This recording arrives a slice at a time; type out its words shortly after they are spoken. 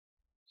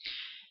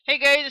Hey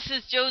guys, this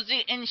is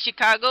Josie in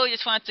Chicago.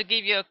 Just wanted to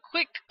give you a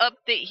quick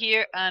update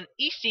here on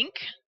Easync.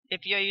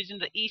 If you're using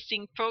the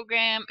Easync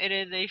program, it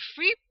is a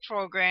free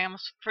program,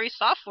 free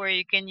software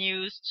you can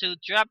use to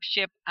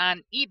dropship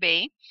on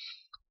eBay.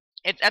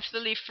 It's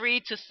absolutely free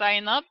to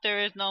sign up.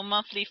 There is no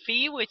monthly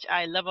fee, which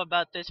I love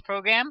about this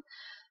program.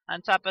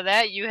 On top of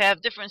that, you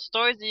have different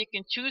stores that you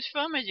can choose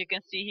from, as you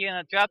can see here in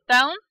the drop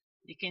down.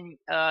 You can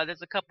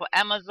there's a couple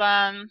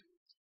Amazon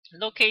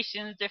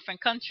locations,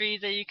 different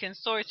countries that you can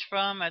source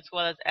from, as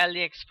well as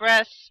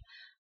AliExpress,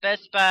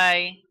 Best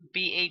Buy,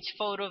 BH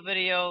Photo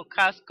Video,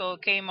 Costco,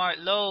 Kmart,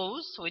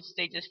 Lowe's, which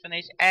they just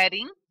finished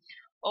adding,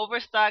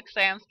 Overstock,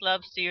 Sam's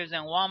Club, Sears,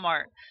 and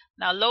Walmart.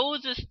 Now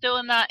Lowe's is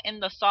still not in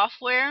the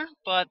software,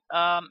 but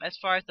as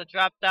far as the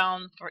drop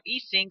down for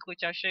Easync, which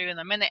I'll show you in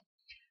a minute,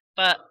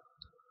 but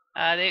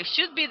they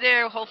should be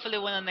there hopefully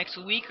within the next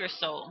week or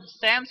so.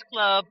 Sam's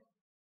Club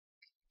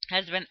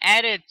has been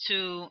added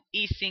to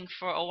Easync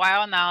for a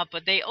while now,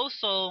 but they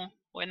also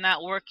were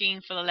not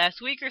working for the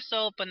last week or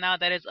so, but now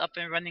that is up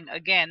and running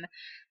again.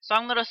 So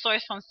I'm going to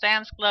source from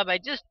Sam's Club. I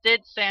just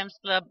did Sam's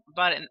Club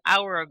about an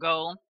hour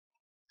ago.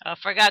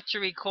 Forgot to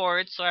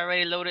record, so I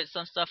already loaded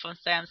some stuff from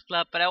Sam's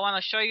Club, but I want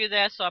to show you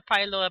that, so I'll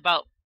probably load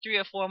about 3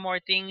 or 4 more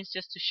things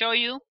just to show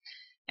you,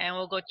 and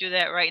we'll go through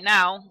that right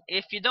now.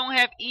 If you don't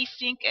have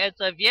Easync as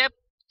of yet,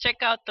 check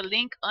out the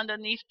link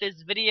underneath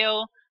this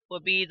video. Will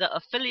be the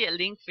affiliate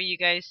link for you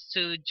guys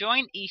to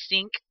join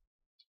Easync.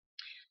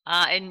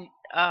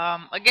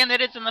 Again, it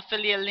is an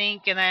affiliate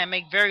link, and I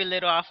make very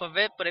little off of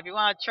it. But if you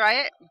want to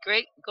try it,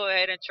 great, go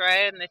ahead and try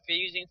it. And if you're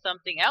using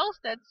something else,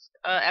 that's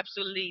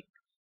absolutely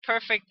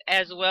perfect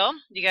as well.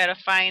 You gotta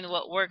find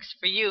what works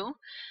for you.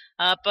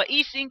 But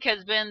Easync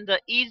has been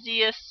the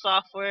easiest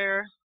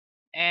software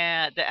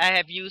that I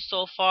have used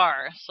so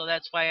far, so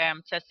that's why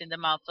I'm testing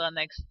them out for the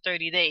next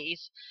 30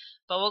 days.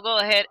 But we'll go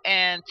ahead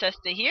and test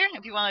it here.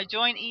 If you want to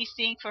join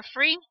Easync for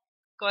free,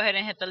 go ahead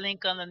and hit the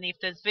link underneath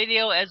this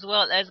video, as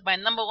well as my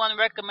 #1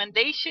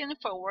 recommendation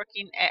for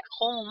working at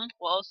home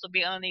will also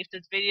be underneath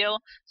this video.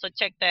 So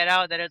check that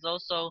out. That is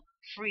also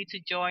free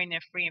to join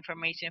and free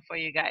information for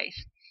you guys.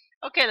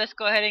 Okay, let's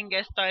go ahead and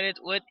get started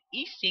with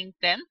Easync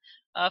then.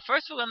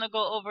 First, we're going to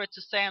go over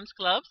to Sam's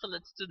Club, so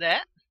let's do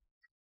that.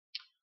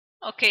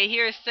 Okay,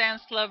 here's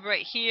Sam's Club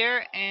right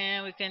here,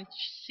 and we can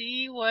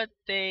see what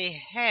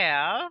they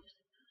have.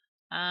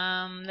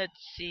 Let's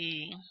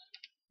see.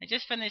 I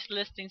just finished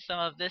listing some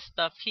of this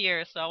stuff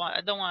here, so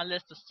I don't want to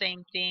list the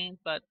same thing,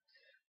 but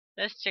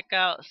let's check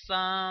out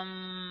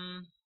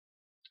some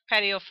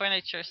patio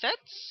furniture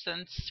sets,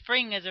 since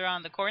spring is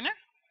around the corner.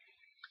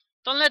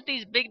 Don't let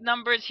these big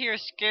numbers here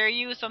scare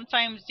you.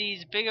 Sometimes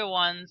these bigger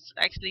ones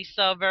actually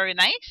sell very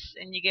nice,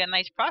 and you get a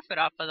nice profit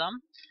off of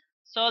them.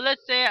 So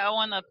let's say I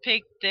want to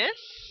pick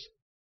this.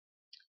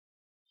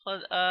 We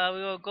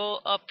will go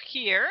up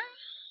here.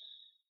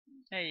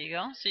 There you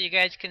go, so you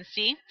guys can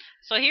see.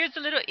 So here's a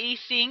little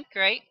Easync,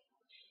 right?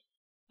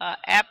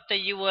 App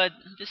that you would,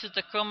 this is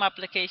the Chrome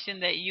application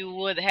that you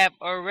would have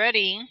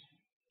already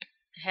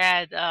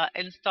had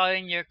installed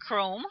in your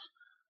Chrome.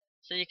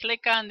 So you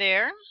click on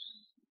there.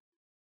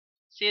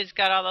 See, it's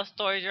got all the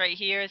stores right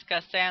here. It's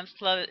got Sam's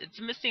Club. It's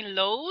missing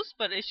Lowe's,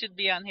 but it should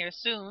be on here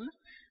soon.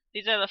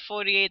 These are the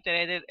 48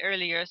 that I did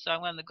earlier, so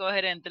I'm going to go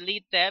ahead and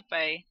delete that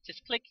by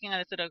just clicking on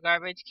this little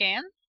garbage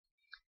can.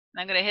 And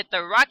I'm going to hit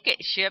the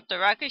rocket ship. The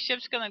rocket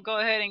ship's going to go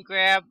ahead and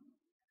grab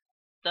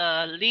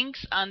the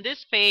links on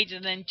this page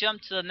and then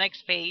jump to the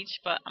next page.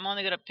 But I'm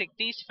only going to pick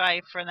these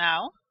 5 for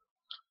now.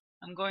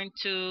 I'm going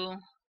to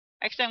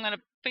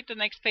pick the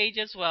next page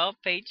as well,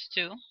 page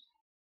 2.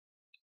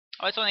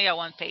 Oh, it's only got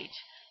 1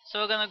 page. So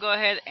we're going to go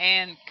ahead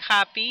and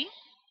copy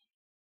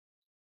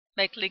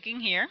by clicking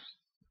here.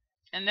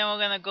 And then we're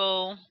going to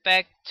go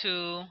back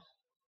to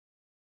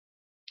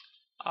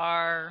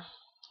our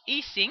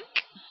Easync,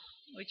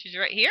 which is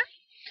right here.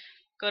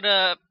 Go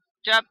to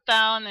drop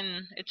down,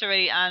 and it's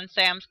already on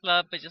Sam's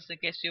Club, but just in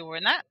case you were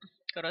not,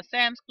 go to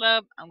Sam's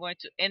Club. I'm going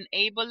to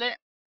enable it.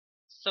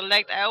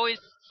 I always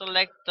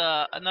select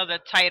another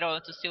title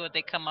to see what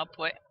they come up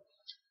with.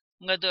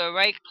 I'm going to do a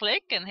right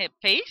click and hit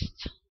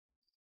paste.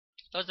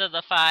 Those are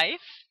the 5.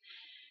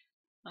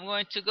 I'm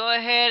going to go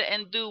ahead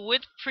and do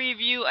with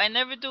preview. I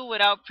never do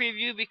without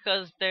preview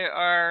because there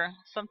are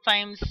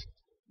sometimes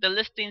the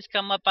listings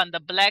come up on the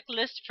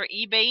blacklist for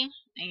eBay,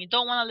 and you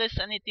don't want to list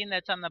anything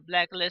that's on the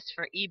blacklist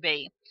for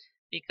eBay,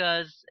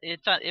 because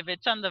if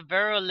it's on the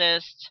Vero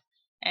list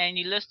and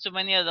you list too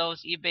many of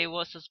those, eBay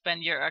will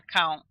suspend your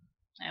account,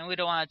 and we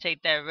don't want to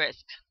take that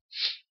risk.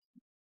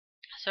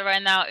 So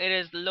right now it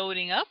is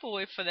loading up. We'll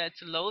wait for that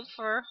to load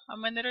for a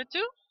minute or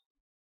two.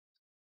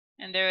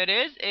 And there it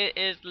is. It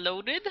is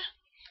loaded.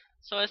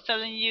 So it's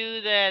telling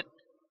you that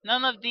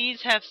none of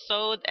these have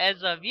sold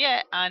as of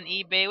yet on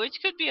eBay, which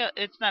could be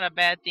it's not a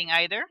bad thing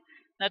either.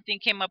 Nothing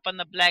came up on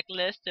the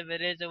blacklist. If it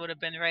is, it would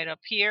have been right up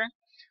here.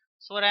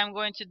 So what I'm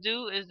going to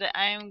do is that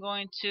I am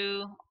going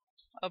to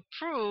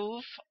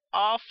approve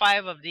all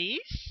 5 of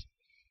these.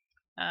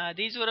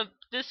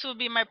 This will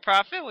be my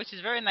profit, which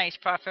is very nice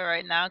profit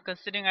right now,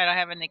 considering I don't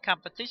have any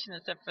competition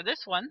except for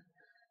this one.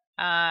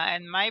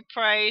 and my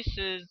price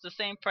is the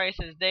same price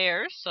as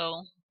theirs,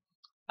 so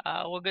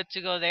we're good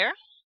to go there.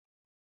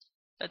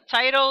 The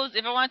titles,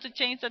 if I want to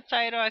change the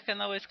title, I can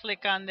always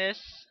click on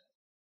this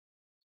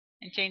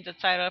and change the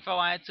title if I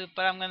wanted to,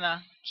 but I'm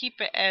gonna keep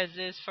it as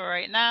is for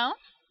right now.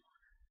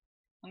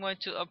 I'm going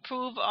to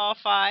approve all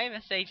 5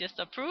 and say just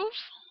approve.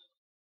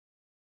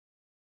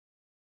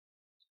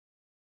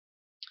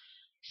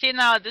 See,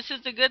 now this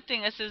is the good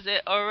thing. It says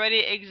it already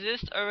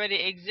exists.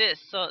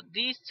 So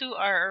these 2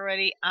 are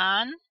already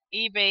on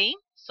eBay.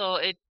 So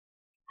it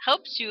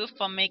helps you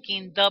from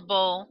making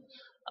double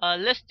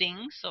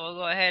listings. So we'll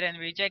go ahead and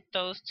reject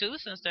those 2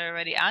 since they're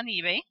already on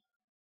eBay.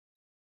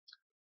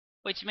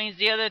 Which means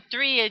the other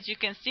 3, as you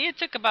can see, it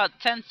took about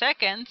 10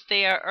 seconds.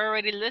 They are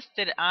already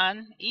listed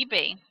on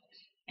eBay.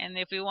 And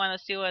if we want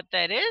to see what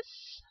that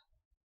is,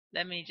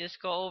 let me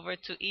just go over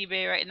to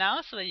eBay right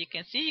now so that you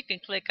can see. You can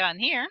click on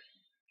here.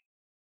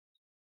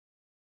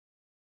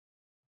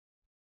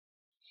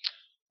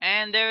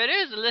 And there it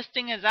is. The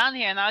listing is on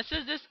here. Now it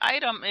says this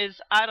item is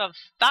out of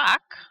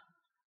stock.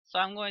 So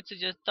I'm going to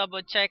just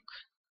double check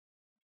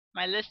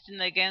my listing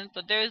again.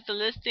 But there's the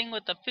listing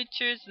with the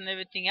pictures and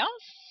everything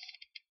else.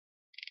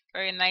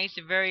 Very nice,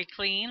 very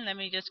clean. Let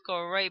me just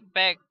go right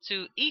back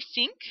to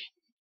Easync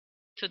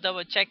to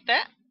double check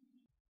that.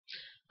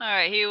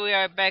 Alright, here we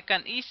are back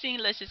on Easync.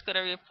 Let's just go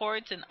to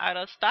reports and out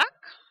of stock.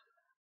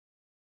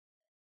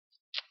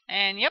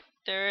 And yep,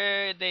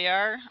 there they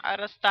are, out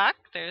of stock.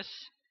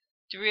 There's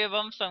 3 of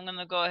them, so I'm going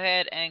to go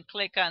ahead and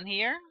click on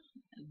here.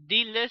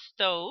 Delist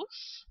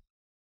those.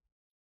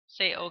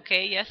 Say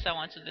OK, yes, I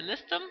want to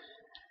delist them.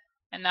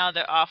 And now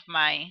they're off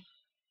my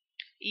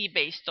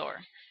eBay store.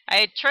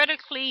 I try to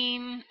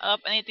clean up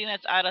anything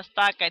that's out of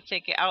stock. I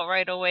take it out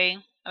right away.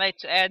 I like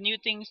to add new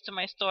things to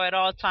my store at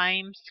all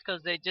times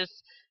because they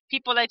just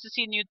people like to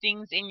see new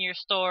things in your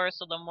store,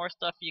 so the more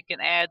stuff you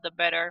can add, the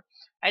better.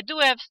 I do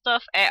have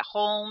stuff at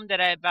home that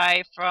I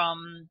buy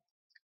from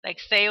like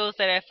sales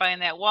that I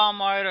find at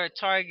Walmart or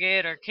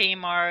Target or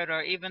Kmart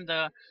or even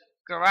the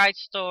garage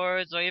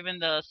stores or even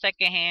the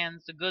second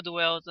hands, the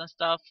Goodwills and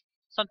stuff.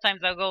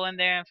 Sometimes I'll go in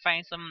there and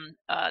find some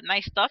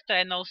nice stuff that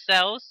I know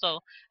sells.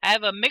 So I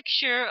have a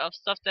mixture of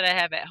stuff that I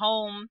have at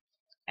home,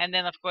 and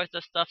then of course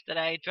the stuff that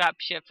I drop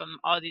ship from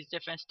all these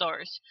different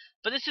stores.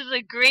 But this is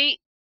a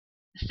great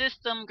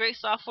system, great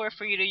software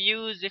for you to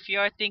use if you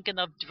are thinking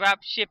of drop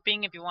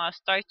shipping, if you want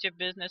to start your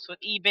business with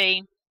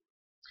eBay.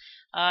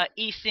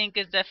 Easync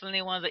is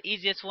definitely one of the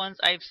easiest ones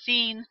I've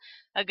seen.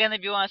 Again,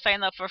 if you want to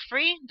sign up for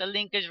free, the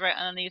link is right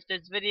underneath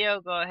this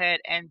video. Go ahead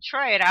and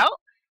try it out.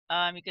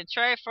 You can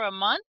try it for a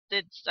month.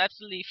 It's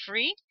absolutely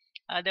free.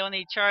 They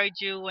only charge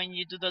you when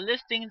you do the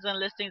listings, and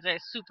listings are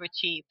super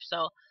cheap.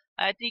 So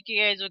I think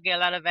you guys will get a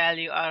lot of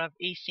value out of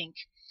Easync.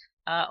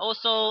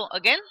 Also,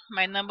 again,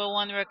 my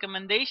 #1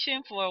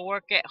 recommendation for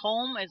work at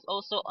home is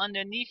also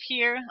underneath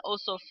here.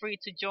 Also free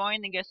to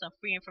join and get some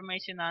free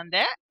information on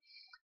that.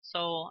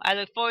 So I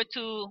look forward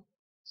to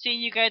seeing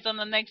you guys on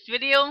the next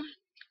video.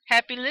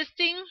 Happy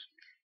listing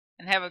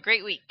and have a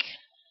great week.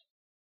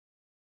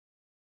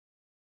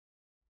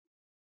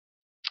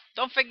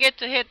 Don't forget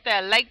to hit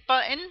that like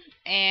button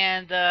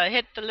and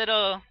hit the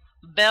little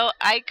bell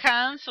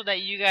icon so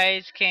that you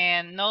guys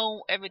can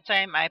know every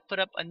time I put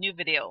up a new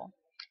video.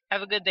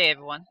 Have a good day,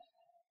 everyone.